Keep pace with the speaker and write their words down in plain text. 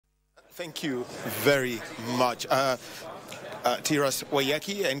Thank you very much. Tiras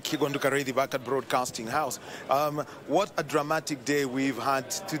Wayaki and Kigondu Karedi back at Broadcasting House. What a dramatic day we've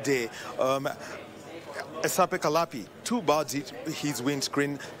had today. Esape Kalapi, 2 birds hit his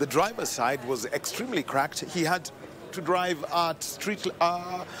windscreen. The driver's side was extremely cracked. He had to drive at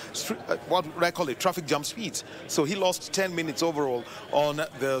what would I call it, traffic jam speeds. So he lost 10 minutes overall on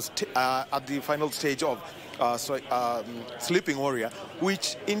the at the final stage of Sleeping Warrior,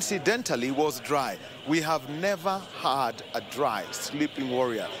 which incidentally was dry. We have never had a dry Sleeping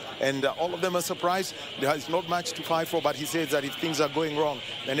Warrior, and all of them are surprised. There is not much to fight for, but he says that if things are going wrong,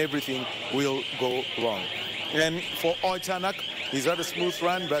 then everything will go wrong. And for Oitanak, he's had a smooth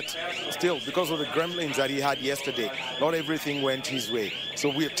run, but still, because of the gremlins that he had yesterday, not everything went his way. So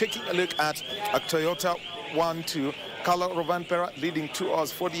we're taking a look at a Toyota 1-2. Carla Rovanpera leading 2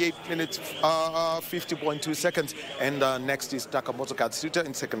 hours 48 minutes 50.2 seconds, and next is Takamoto Katsuta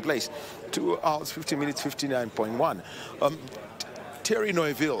in second place, 2 hours 50 minutes 59.1. Thierry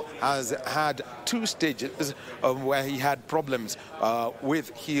Neuville has had 2 stages where he had problems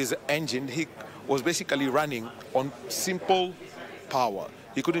with his engine. He was basically running on simple power.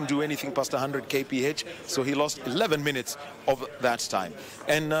 He couldn't do anything past 100 kph, so he lost 11 minutes of that time.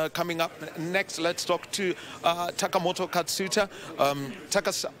 And coming up next, let's talk to Takamoto Katsuta.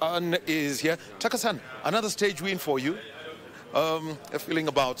 Taka-san is here. Taka-san, another stage win for you. A feeling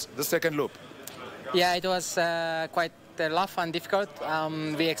about the second loop? Yeah, it was quite rough and difficult.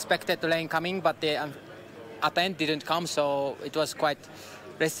 We expected the lane coming, but the at the end didn't come, so it was quite...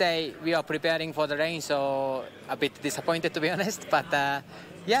 Let's say we are preparing for the rain, so a bit disappointed, to be honest. But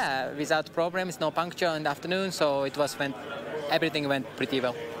yeah, without problems, no puncture in the afternoon, so everything went pretty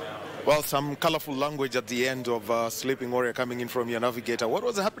well. Well, some colorful language at the end of Sleeping Warrior coming in from your navigator. What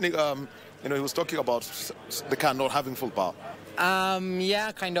was happening? He was talking about the car not having full power.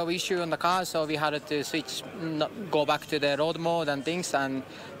 Yeah, kind of issue on the car, so we had to switch, go back to the road mode and things, and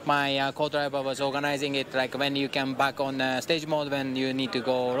my co-driver was organizing it, like when you can back on stage mode, when you need to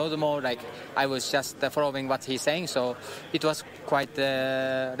go road mode, like I was just following what he's saying, so it was quite,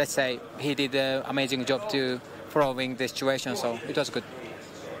 let's say, he did an amazing job to following the situation, so it was good.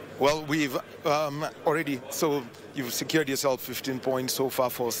 Well, we've already, so you've secured yourself 15 points so far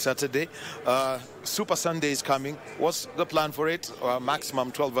for Saturday. Super Sunday is coming. What's the plan for it?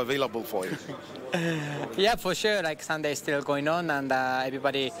 Maximum 12 available for you. Yeah, for sure. Like Sunday is still going on, and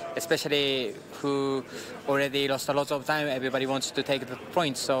everybody, especially who already lost a lot of time, everybody wants to take the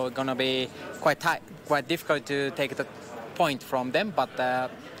points. So it's gonna be quite difficult to take the point from them. But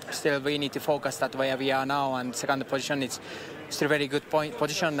still, we need to focus that where we are now, and second position is still very good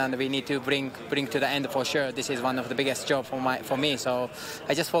position, and we need to bring to the end for sure. This is one of the biggest job for me, so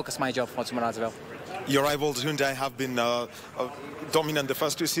I just focus my job for tomorrow as well. Your rivals Hyundai have been dominant the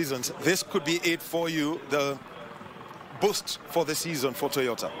first 2 seasons. This could be it for you, the boost for the season for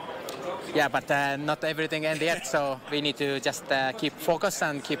Toyota. Yeah, but not everything ended yet, so we need to just keep focused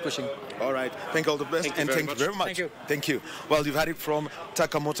and keep pushing. All right. Thank you all the best, and thank you very much. Thank you. Thank you. Well, you've had it from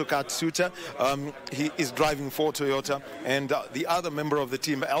Takamoto Katsuta. He is driving for Toyota, and the other member of the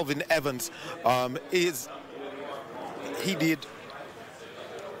team, Alvin Evans, he did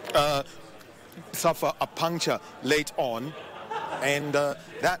suffer a puncture late on, and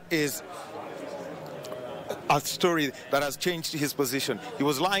that is a story that has changed his position. He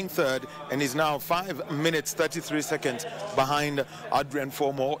was lying third and is now 5 minutes 33 seconds behind Adrian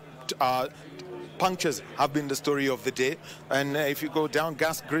Fomo. Punctures have been the story of the day, and if you go down,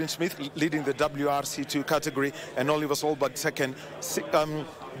 Gus Greensmith leading the WRC2 category and Oliver Solberg second.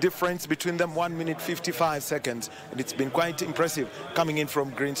 Difference between them 1 minute 55 seconds, and it's been quite impressive coming in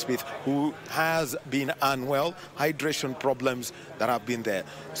from Greensmith, who has been unwell, hydration problems that have been there.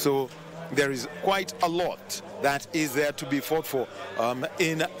 So there is quite a lot that is there to be fought for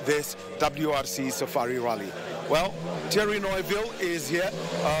in this WRC Safari Rally. Well, Thierry Neuville is here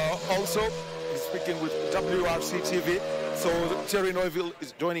also speaking with WRC TV. So Thierry Neuville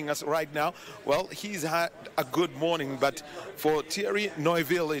is joining us right now. Well, he's had a good morning, but for Thierry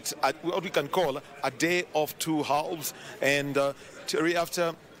Neuville, it's what we can call a day of 2 halves. And Thierry,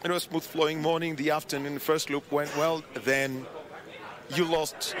 after a smooth flowing morning, the afternoon first loop went well, then you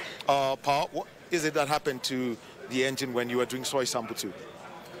lost power. What is it that happened to the engine when you were doing soy sample 2?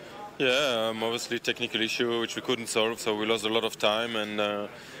 Yeah, obviously technical issue which we couldn't solve, so we lost a lot of time and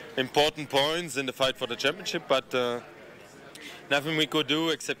important points in the fight for the championship, but nothing we could do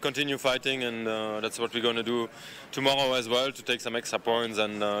except continue fighting, and that's what we're going to do tomorrow as well, to take some extra points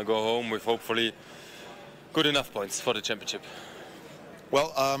and go home with hopefully good enough points for the championship.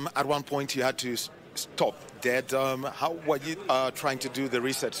 Well, at one point you had to stopped dead. How were you trying to do the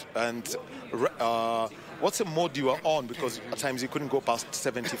reset? And what's the mode you were on? Because at times you couldn't go past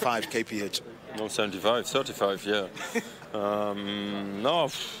 75 kph. No, 75, 35, yeah. No,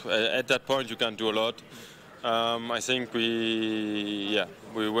 at that point you can't do a lot. I think we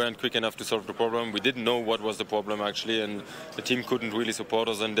weren't quick enough to solve the problem. We didn't know what was the problem actually, and the team couldn't really support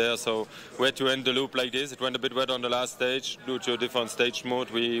us in there. So we had to end the loop like this. It went a bit wet on the last stage due to a different stage mode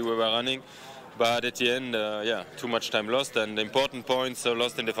we were running. But at the end, too much time lost and important points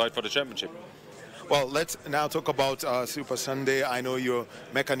lost in the fight for the championship. Well, let's now talk about Super Sunday. I know your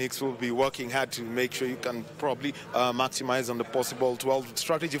mechanics will be working hard to make sure you can probably maximize on the possible 12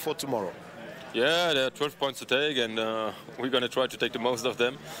 strategy for tomorrow. Yeah, there are 12 points to take, and we're going to try to take the most of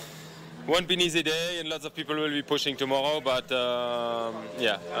them. Won't be an easy day, and lots of people will be pushing tomorrow, but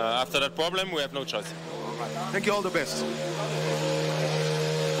after that problem, we have no choice. Thank you, all the best.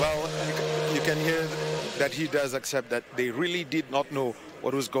 Well, you can hear that he does accept that they really did not know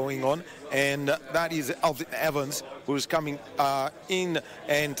what was going on, and that is Alvin Evans, who is coming in.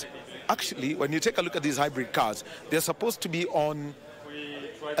 And actually, when you take a look at these hybrid cars, they're supposed to be on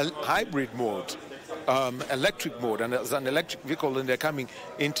a hybrid mode, electric mode, and as an electric vehicle, and they're coming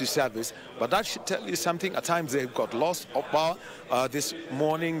into service. But that should tell you something. At times they've got lost of power. This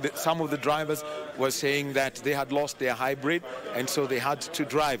morning, some of the drivers were saying that they had lost their hybrid, and so they had to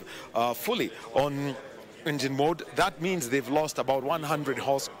drive fully on engine mode. That means they've lost about 100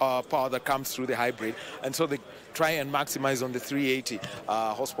 horsepower that comes through the hybrid, and so they try and maximize on the 380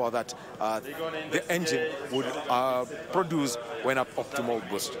 horsepower that the engine would produce when at optimal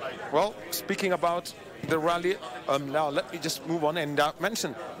boost. Well, speaking about the rally, now let me just move on and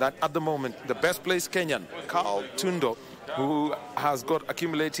mention that at the moment the best placed Kenyan, Carl Tundo, who has got a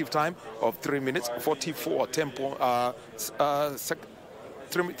cumulative time of 3 minutes 44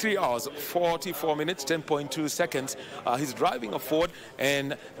 3 hours, 44 minutes, 10.2 seconds. He's driving a Ford,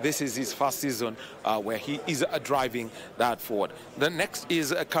 and this is his first season where he is driving that Ford. The next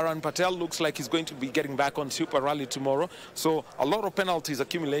is Karan Patel. Looks like he's going to be getting back on Super Rally tomorrow. So a lot of penalties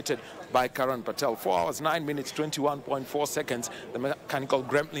accumulated by Karan Patel. 4 hours, 9 minutes, 21.4 seconds. The mechanical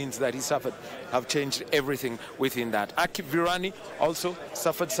gremlins that he suffered have changed everything within that. Akif Virani also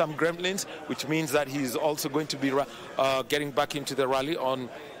suffered some gremlins, which means that he's also going to be getting back into the rally on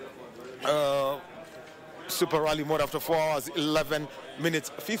Super Rally mode after 4 hours, 11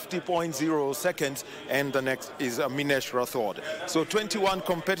 minutes, 50.0 seconds, and the next is Minesh Rathod. So 21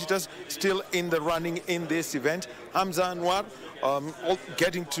 competitors still in the running in this event. Hamza Anwar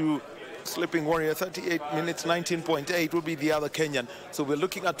getting to Sleeping Warrior, 38 minutes, 19.8 will be the other Kenyan. So we're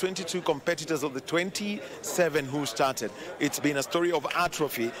looking at 22 competitors of the 27 who started. It's been a story of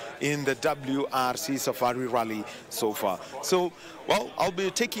atrophy in the WRC Safari Rally so far. So, well, I'll be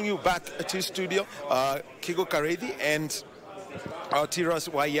taking you back to studio, Kigo Karedi and Tiras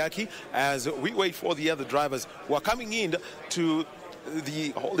Waiyaki, as we wait for the other drivers who are coming in to the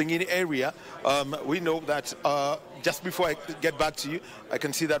holding in area. We know that just before I get back to you, I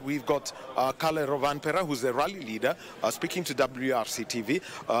can see that we've got Kalle Rovanpera, who's the rally leader, speaking to WRC TV.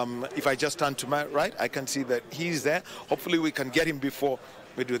 If I just turn to my right, I can see that he's there. Hopefully we can get him before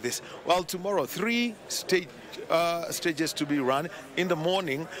we do this. Well, tomorrow, 3 stages to be run. In the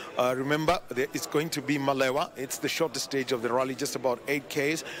morning, remember, it's going to be Malewa. It's the shortest stage of the rally, just about 8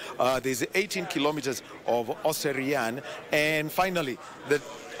 Ks. There's 18 kilometers of Oserian. And finally, the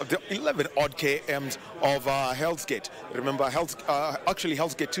 11 odd kms of Hell's Gate. Remember, actually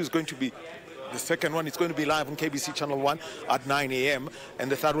Hell's Gate 2 is going to be the second one. It's going to be live on KBC Channel 1 at 9 a.m.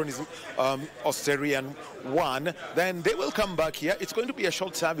 And the third one is Osterian 1. Then they will come back here. It's going to be a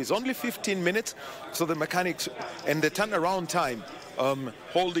short service, only 15 minutes. So the mechanics and the turnaround time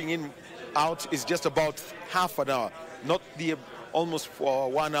holding in out is just about half an hour, not the almost for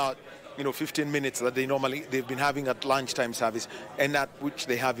 1 hour, 15 minutes that they've been having at lunchtime service, and that which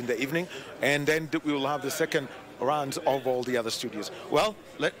they have in the evening. And then we will have the second rounds of all the other studios. Well,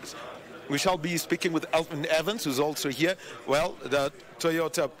 we shall be speaking with Alvin Evans, who's also here. Well, the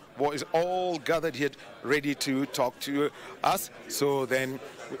Toyota boys all gathered here ready to talk to us. So then,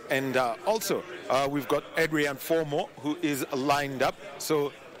 and also we've got Adrian Formo, who is lined up.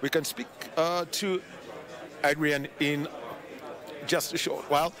 So we can speak to Adrian in just a short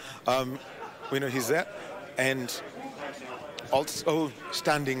while. We know he's there. And also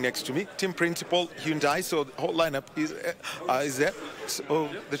standing next to me, team principal Hyundai. So the whole lineup is there. So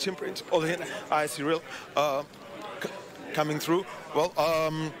the team principal, Cyril, coming through. Well,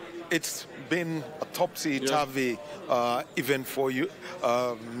 it's been a topsy-turvy event for you.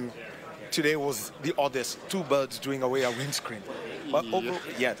 Today was the oddest, 2 birds doing away a windscreen. But overall,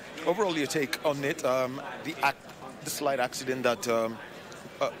 Overall, your take on it, the slight accident that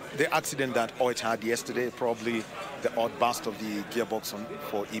Oit had yesterday, probably the odd burst of the gearbox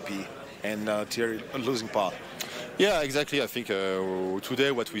for EP and Thierry losing power. Yeah, exactly. I think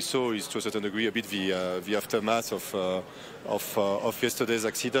today what we saw is to a certain degree a bit the aftermath of yesterday's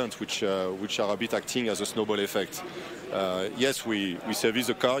accident, which are a bit acting as a snowball effect. Yes, we serviced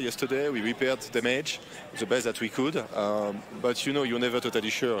the car yesterday. We repaired damage the best that we could, but you're never totally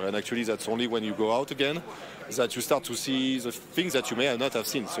sure. And actually, that's only when you go out again that you start to see the things that you may not have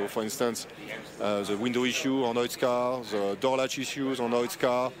seen. So, for instance, the window issue on Oit's car, the door latch issues on Oit's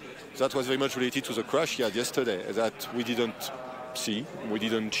car. That was very much related to the crash he had yesterday that we didn't see, we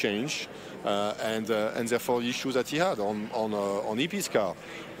didn't change, and therefore the issues that he had on EP's car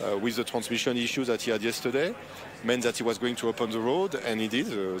with the transmission issues that he had yesterday meant that he was going to open the road, and he did,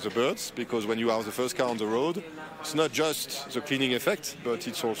 the birds, because when you are the first car on the road, it's not just the cleaning effect, but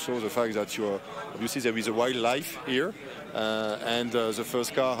it's also the fact that obviously there is a wildlife here, and the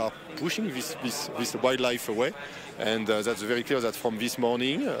first car are pushing this wildlife away. And that's very clear that from this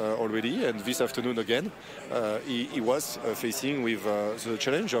morning already and this afternoon again, he was facing with the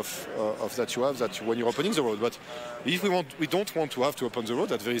challenge of that you have that when you're opening the road. But if we don't want to have to open the road,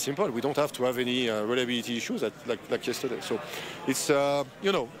 that's very simple. We don't have to have any reliability issues like yesterday. So it's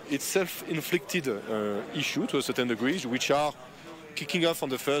it's self-inflicted issue to a certain degree, which are kicking off on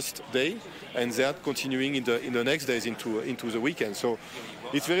the first day and then continuing in the next days into the weekend. So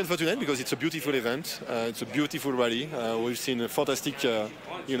it's very unfortunate because it's a beautiful event. It's a beautiful rally. We've seen a fantastic,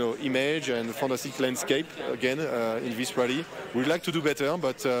 image and fantastic landscape again in this rally. We'd like to do better,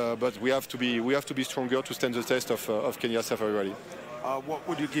 but we have to be stronger to stand the test of Kenya Safari Rally. What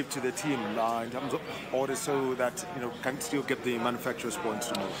would you give to the team in terms of orders so that can still get the manufacturer's points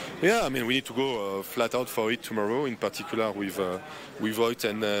tomorrow? Yeah, I mean we need to go flat out for it tomorrow. In particular with Oit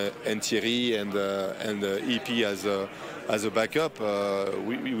and Thierry and EP as a backup.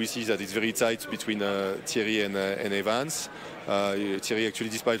 We see that it's very tight between Thierry and Evans. Thierry actually,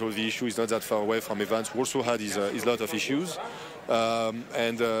 despite all the issues, is not that far away from Evans, who also had his lot of issues.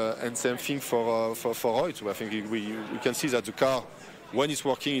 And same thing for Oit. I think we can see that the car, when it's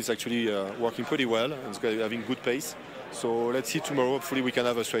working, is actually working pretty well and it's having good pace. So let's see tomorrow. Hopefully we can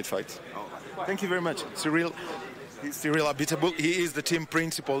have a straight fight. Thank you very much, Cyril. Cyril Abiteboul. He is the team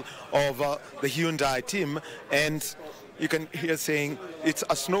principal of the Hyundai team, and you can hear saying it's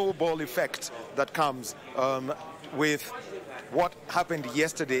a snowball effect that comes with what happened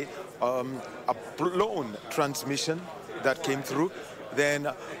yesterday, a blown transmission that came through. Then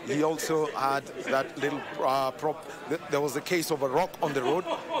he also had that little prop. There was a case of a rock on the road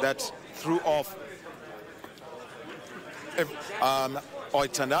that threw off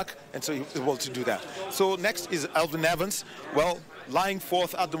Oit Tanak, and so he was able to do that. So next is Elvin Evans. Well, lying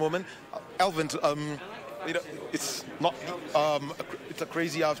fourth at the moment. Elvin, it's not. It's a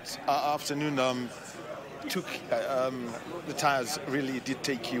crazy afternoon. The tires really did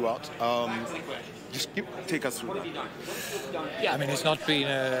take you out. Just take us through that. Yeah, I mean it's not been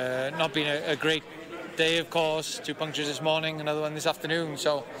a great day, of course. 2 punctures this morning, another one this afternoon.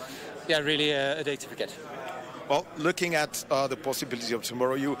 So, yeah, really a day to forget. Well, looking at the possibility of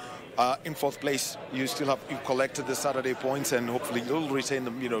tomorrow, you in fourth place. You collected the Saturday points, and hopefully you'll retain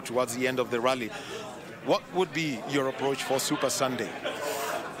them. Towards the end of the rally. What would be your approach for Super Sunday?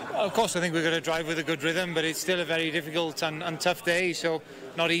 Of course, I think we're going to drive with a good rhythm, but it's still a very difficult and tough day, so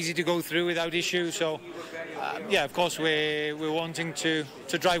not easy to go through without issue. So, yeah, of course, we're wanting to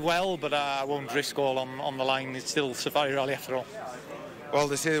drive well, but I won't risk all on the line. It's still Safari Rally after all. Well,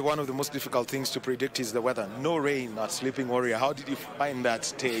 they say one of the most difficult things to predict is the weather. No rain at Sleeping Warrior. How did you find that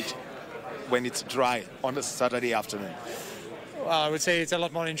stage when it's dry on a Saturday afternoon? Well, I would say it's a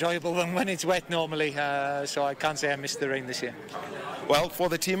lot more enjoyable than when it's wet normally, so I can't say I missed the rain this year. Well, for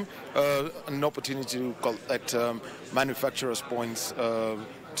the team, an opportunity to collect manufacturers' points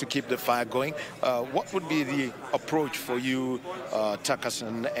to keep the fire going. What would be the approach for you,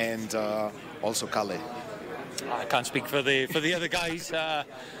 Takasan, and also Kale? I can't speak for the other guys.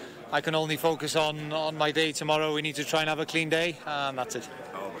 I can only focus on my day tomorrow. We need to try and have a clean day, and that's it.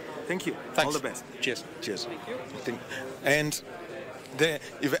 Thank you. Thanks. All the best. Cheers. Cheers. And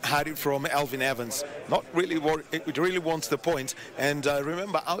you've had it from Elvin Evans. Not really it really wants the point. And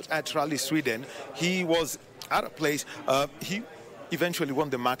remember, out at Rally Sweden, he was at a place. He eventually won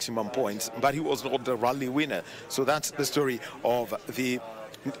the maximum points, but he was not the rally winner. So that's the story of the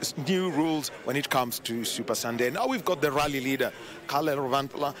new rules when it comes to Super Sunday. Now we've got the rally leader, Kalle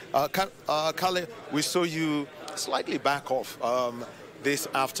Rovanpala. Kalle, we saw you slightly back off this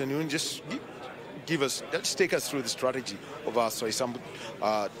afternoon. Just let's take us through the strategy of our Soisam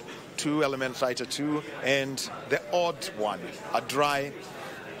 2-element fighter 2 and the odd one, a dry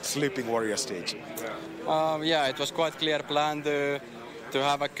sleeping warrior stage. Yeah, it was quite clear plan to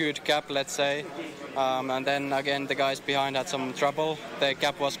have a good gap, let's say, and then again the guys behind had some trouble. The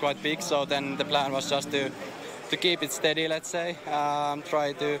gap was quite big, so then the plan was just to keep it steady, let's say,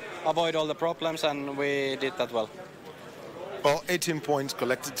 try to avoid all the problems, and we did that well. Well, 18 points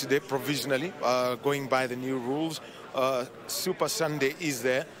collected today provisionally, going by the new rules. Super Sunday is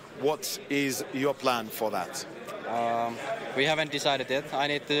there. What is your plan for that? We haven't decided yet. I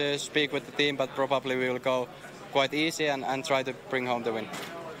need to speak with the team, but probably we will go quite easy and try to bring home the win.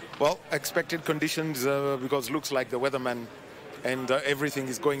 Well, expected conditions, because looks like the weatherman and everything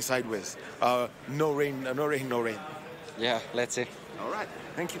is going sideways. No rain, no rain, no rain. Yeah, let's see. All right,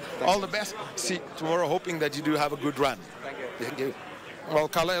 thank you. All the best. See you tomorrow, hoping that you do have a good run. Thank you. Thank you. Well,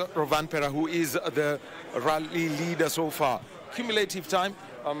 Kalle Rovanperä, who is the rally leader so far, cumulative time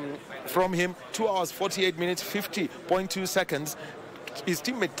from him, 2 hours, 48 minutes, 50.2 seconds. His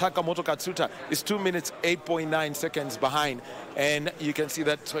teammate Takamoto Katsuta is 2 minutes, 8.9 seconds behind. And you can see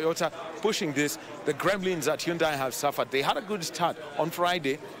that Toyota pushing this. The gremlins at Hyundai have suffered. They had a good start on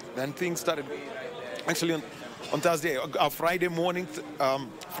Friday. Then things started actually on Thursday. Friday morning,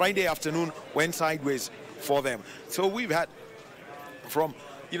 Friday afternoon went sideways for them. So we've had from,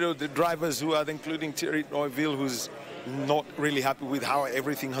 the drivers who are including Thierry Neuville, who's not really happy with how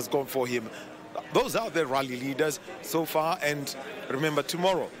everything has gone for him. Those are the rally leaders so far. And remember,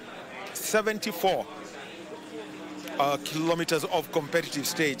 tomorrow, 74 kilometers of competitive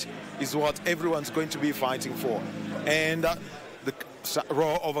stage is what everyone's going to be fighting for. And the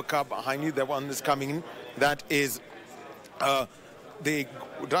row of a car behind you, the one that's coming in, that is the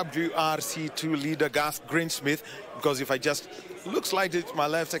WRC2 leader, Gus Greensmith, because if I just looks like it to my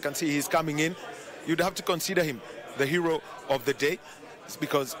left, I can see he's coming in. You'd have to consider him the hero of the day. It's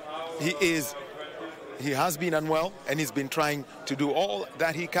because he has been unwell, and he's been trying to do all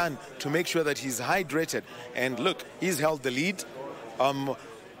that he can to make sure that he's hydrated. And look, he's held the lead.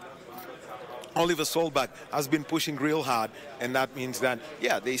 Oliver Solberg has been pushing real hard, and that means that,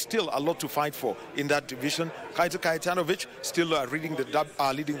 yeah, there's still a lot to fight for in that division. Kaito Kajetanovic still leading the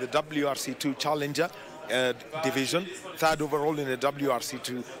WRC2 Challenger division, third overall in the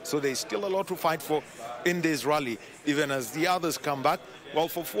WRC2. So there's still a lot to fight for in this rally, even as the others come back. Well,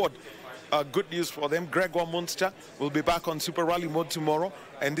 for Ford, good news for them. Gregor Munster will be back on Super Rally mode tomorrow,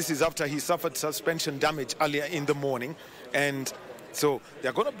 and this is after he suffered suspension damage earlier in the morning. And so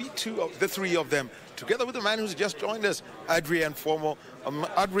there are going to be the three of them, together with the man who's just joined us, Adrian Formo.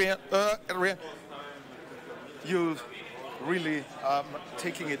 Adrian, you really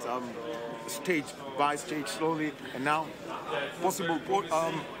taking it stage by stage slowly, and now possible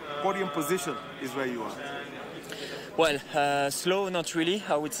podium position is where you are. Well, slow, not really,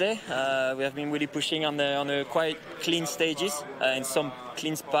 I would say. We have been really pushing on the quite clean stages and some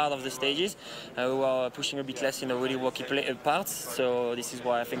clean part of the stages. We are pushing a bit less in the really rocky parts. So this is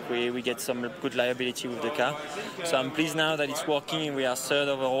why I think we get some good liability with the car. So I'm pleased now that it's working. We are third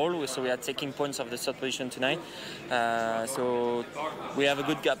overall, so we are taking points of the third position tonight. So we have a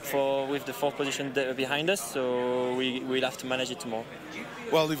good gap with the fourth position behind us. So we'll have to manage it tomorrow.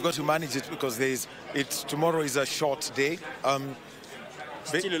 Well, we've got to manage it because tomorrow is a short day.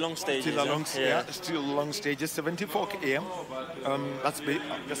 Still a long stage. Still long stages. 74 km. That's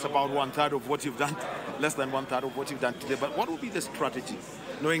just about 1/3 of what you've done, less than 1/3 of what you've done today. But what will be the strategy,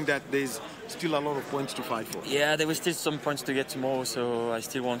 knowing that there's still a lot of points to fight for? Yeah, there will still some points to get tomorrow, so I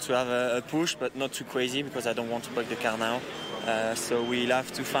still want to have a push, but not too crazy because I don't want to break the car now. So we'll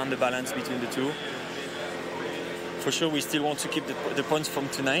have to find the balance between the two. For sure, we still want to keep the points from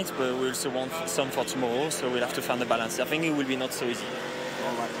tonight, but we also want some for tomorrow, so we'll have to find the balance. I think it will be not so easy.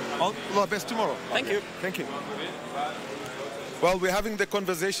 All right. All the best tomorrow. Thank you. Thank you. Well, we're having the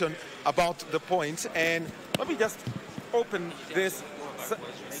conversation about the points, and let me just open this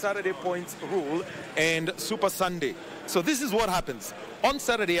Saturday points rule and Super Sunday. So this is what happens. On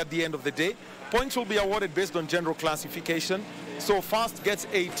Saturday, at the end of the day, points will be awarded based on general classification. So first gets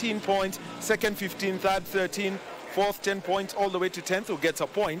 18 points, second 15, third 13, fourth 10 points, all the way to 10th who gets a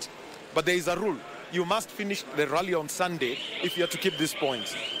point. But there is a rule. You must finish the rally on Sunday if you are to keep these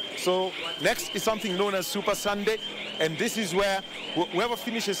points. So next is something known as Super Sunday, and this is where whoever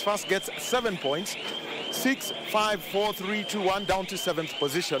finishes first gets 7 points. 6, 5, 4, 3, 2, 1, down to 7th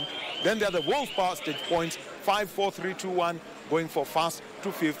position. Then there are the World Power Stage points, 5, 4, 3, 2, 1, going for first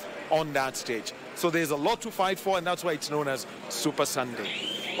to 5th on that stage. So there's a lot to fight for, and that's why it's known as Super Sunday.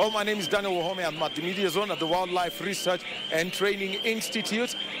 Well, my name is Daniel Wahome. I'm at the Media Zone at the Wildlife Research and Training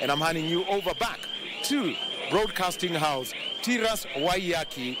Institute, and I'm handing you over back to Broadcasting House, Tiras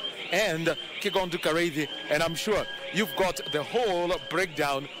Waiyaki and Kigondu Kareithi, and I'm sure you've got the whole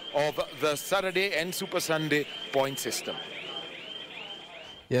breakdown of the Saturday and Super Sunday point system.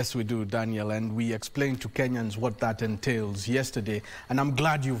 Yes, we do, Daniel, and we explained to Kenyans what that entails yesterday, and I'm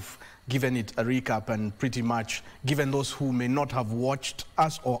glad you've given it a recap and pretty much given those who may not have watched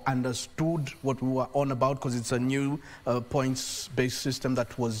us or understood what we were on about, because it's a new points-based system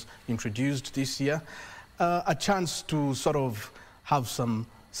that was introduced this year, a chance to sort of have some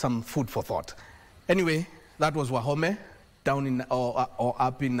food for thought. Anyway, that was Wahome, down in or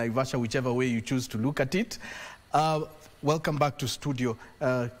up in Naivasha, whichever way you choose to look at it. Welcome back to studio.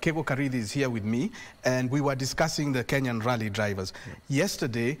 Kego Kareithi is here with me, and we were discussing the Kenyan rally drivers.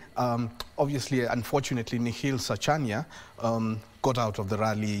 Yesterday, obviously, unfortunately, Nihil Sachania got out of the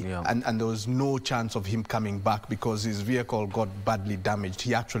rally, and there was no chance of him coming back because his vehicle got badly damaged.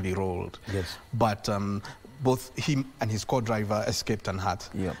 He actually rolled. Yes. But both him and his co-driver escaped unhurt.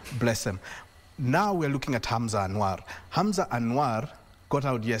 Bless them. Now we're looking at Hamza Anwar. Hamza Anwar got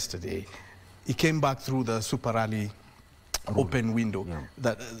out yesterday. He came back through the Super Rally open window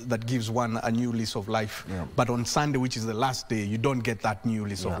that gives one a new lease of life. But on Sunday, which is the last day, you don't get that new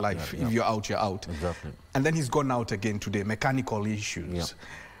lease of life. If you're out, you're out. Exactly. And then he's gone out again today, mechanical issues.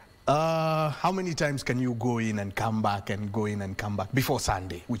 How many times can you go in and come back and go in and come back before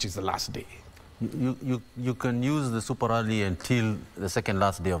Sunday, which is the last day? You can use the Super Rally until the second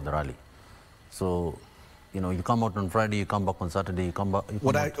last day of the rally. So, you know, you come out on Friday, you come back on Saturday, you come back.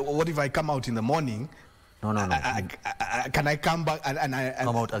 What if I come out in the morning? No. Can I come back and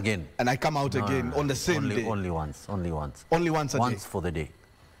come out again? And I come out again on the same day? Only once. Only once a day. Once for the day.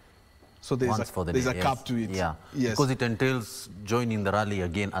 So there's a cap to it. Yeah. Yes. Because it entails joining the rally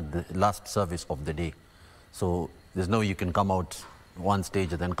again at the last service of the day. So there's no you can come out one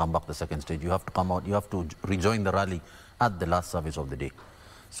stage and then come back the second stage. You have to come out. You have to rejoin the rally at the last service of the day.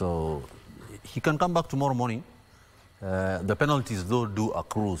 So he can come back tomorrow morning. The penalties though do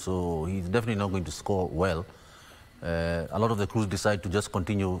accrue, so he's definitely not going to score well. A lot of the crews decide to just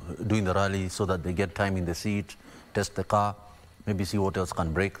continue doing the rally so that they get time in the seat, test the car, maybe see what else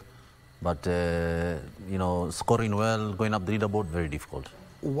can break. But, you know, scoring well, going up the leaderboard, very difficult.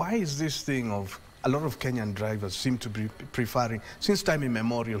 Why is this thing of a lot of Kenyan drivers seem to be preferring, since time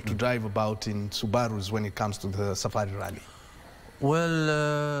immemorial, to drive about in Subarus when it comes to the Safari Rally?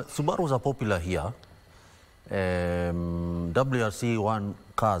 Well, Subarus are popular here. WRC1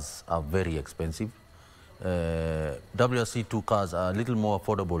 cars are very expensive. WRC2 cars are a little more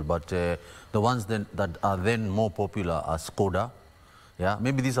affordable, but the ones that are then more popular are Skoda. Yeah,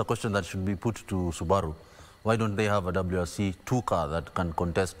 maybe this is a question that should be put to Subaru. Why don't they have a WRC2 car that can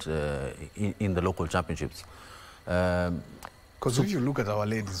contest in the local championships? Because if you look at our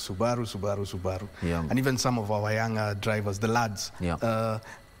ladies, Subaru, and even some of our younger drivers, the lads,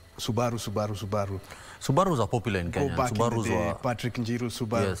 Subaru. Subarus are popular in Kenya. Go back Subarus in the day, Patrick Njiru,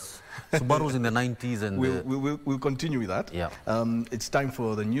 Subaru. Yes, Subarus in the 90s. And we'll continue with that. Yeah. It's time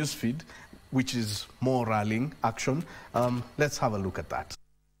for the news feed, which is more rallying action. Let's have a look at that.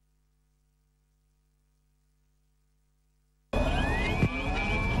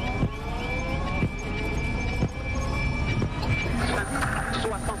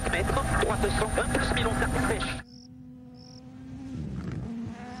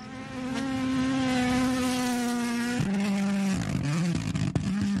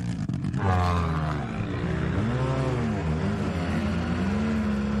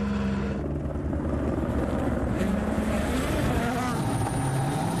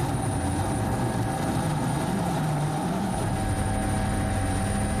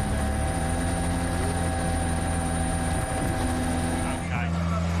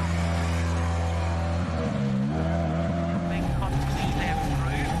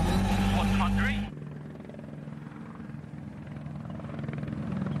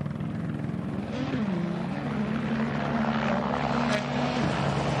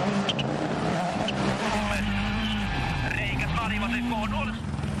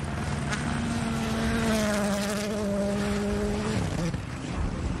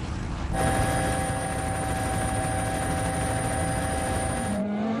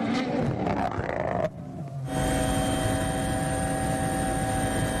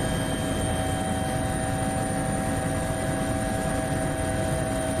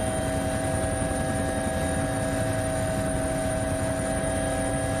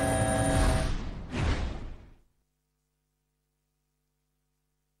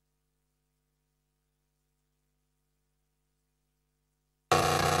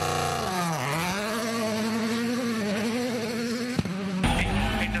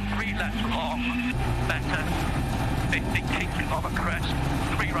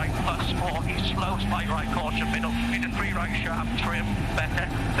 3 right plus 40, slow spike right caution middle, into 3 right sharp, trim, better,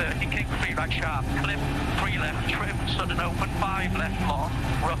 30 kick, 3 right sharp, clip, 3 left trim, sudden open, 5 left long,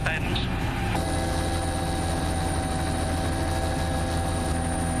 rough ends.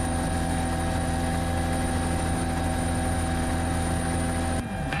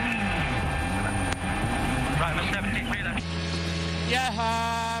 Driver 73 left.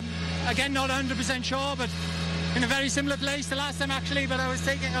 Yeah, again, not 100% sure, but in a very similar place to last time actually, but I was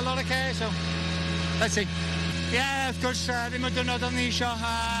taking a lot of care, so let's see. Yeah, of course, we might have not done the shot.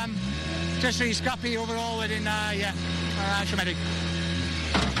 Just really scrappy overall within, traumatic.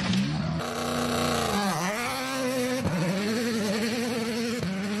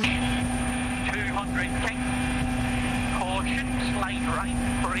 Caution, slide right,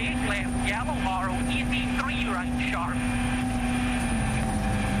 brake left, yellow arrow, 83 right sharp.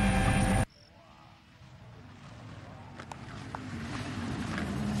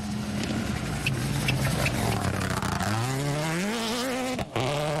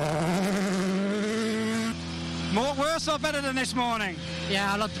 More worse or better than this morning?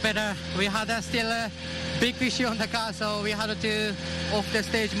 Yeah, a lot better. We had still a big issue on the car, so we had to off the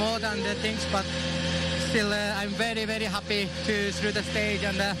stage more than the things, but still I'm very, very happy to through the stage,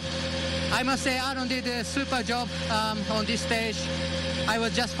 and I must say Aaron did a super job on this stage. I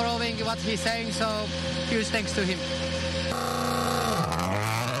was just following what he's saying, so huge thanks to him.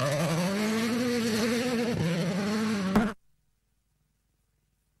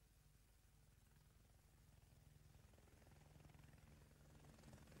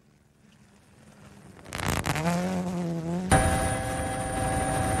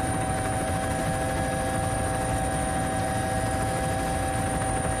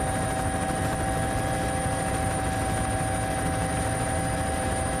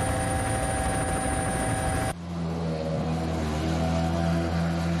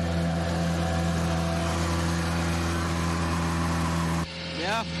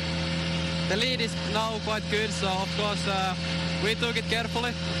 Yeah, the lead is now quite good, so of course we took it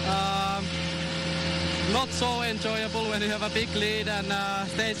carefully. Not so enjoyable when you have a big lead and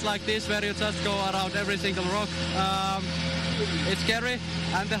stage like this where you just go around every single rock. It's scary,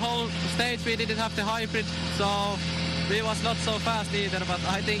 and the whole stage we didn't have the hybrid, so we was not so fast either, but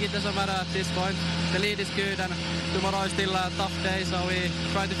I think it doesn't matter at this point. The lead is good and tomorrow is still a tough day, so we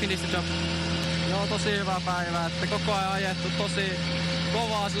try to finish the job. Joo, tosi hyvä päivä, että koko ajan ajettu tosi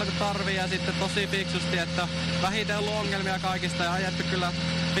kovaa sillä kun tarvii ja sitten tosi fiksusti, että vähiten ollut ongelmia kaikista ja ajettu kyllä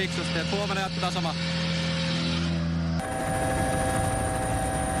fiksusti, että huomenna jatketaan sama.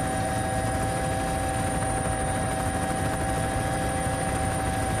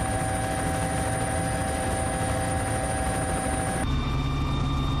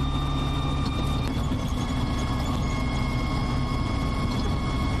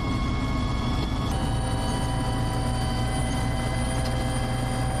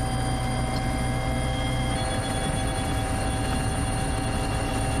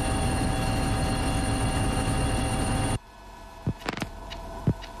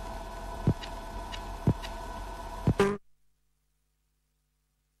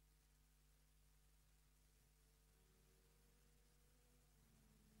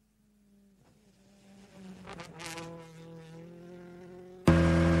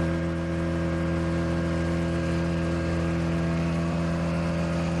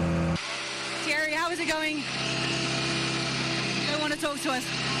 How is it going? You don't want to talk to us.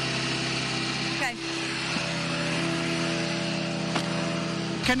 Okay.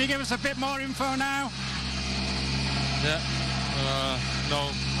 Can you give us a bit more info now? Yeah, no,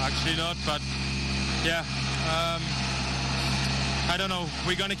 actually not, but yeah, I don't know,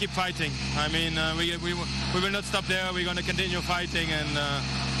 we're going to keep fighting. I mean, we will not stop there, we're going to continue fighting and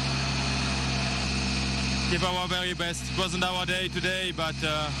give our very best. It wasn't our day today, but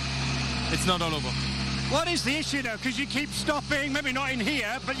it's not all over. What is the issue though? Because you keep stopping, maybe not in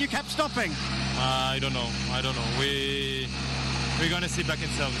here, but you kept stopping. I don't know. We're going to sit back in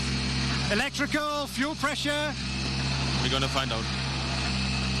service. Electrical, fuel pressure? We're going to find out.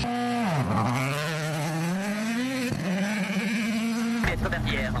 Pièce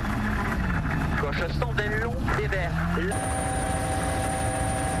vertière. Gauche sans des longs et verts.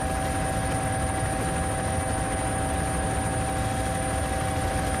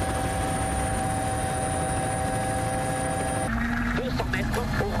 200 mètres,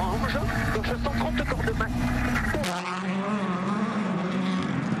 orange, gauche 130 corps de main.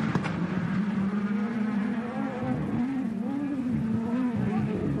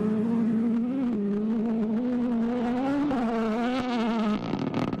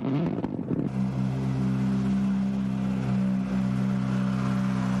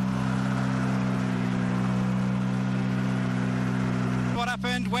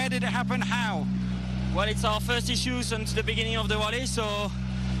 Where did it happen? How? Well, it's our first issue since the beginning of the rally, so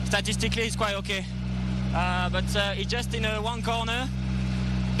statistically it's quite okay. But it's just in one corner.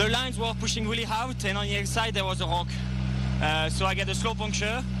 The lines were pushing really out, and on the other side there was a rock. So I get a slow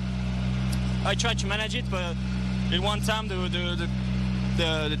puncture. I tried to manage it, but in one time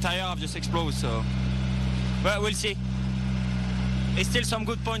the tire have just exploded. So, but we'll see. It's still some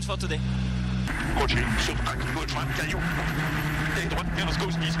good points for today. Gauche sur gauche 20 cailloux. Et droite 15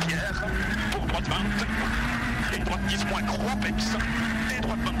 gauche 10 pierre. Pour droite 20. Et droite 10 moins gros peps. Et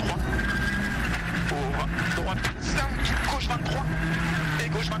droite 23. Pour droite 5. Gauche 23. Et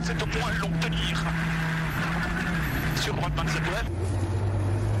gauche 27 au point long tenir. Sur droite 27 ouais.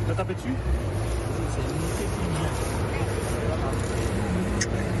 T'as tapé dessus?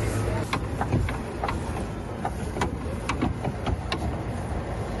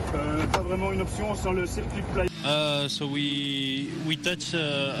 Pas vraiment une option sur le circuit play. So we touch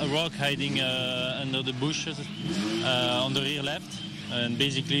a rock hiding under the bushes on the rear left, and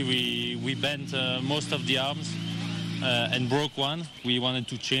basically we bent most of the arms and broke one. We wanted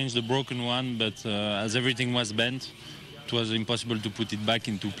to change the broken one, but as everything was bent, it was impossible to put it back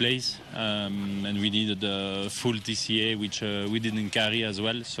into place, and we needed a full TCA, which we didn't carry as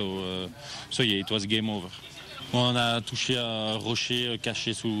well. So yeah, it was game over. On a touché un rocher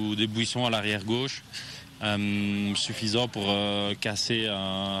caché sous des buissons à l'arrière gauche, suffisant pour casser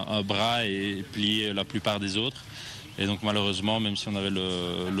un bras et plier la plupart des autres. Et donc malheureusement, même si on avait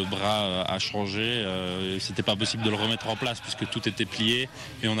le bras à changer, c'était pas possible de le remettre en place puisque tout était plié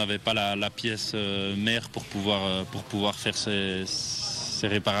et on n'avait pas la pièce mère pour pouvoir faire ces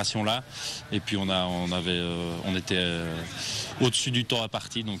réparations-là. Et puis on était au-dessus du temps à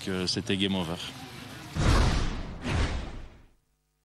partie, donc c'était game over.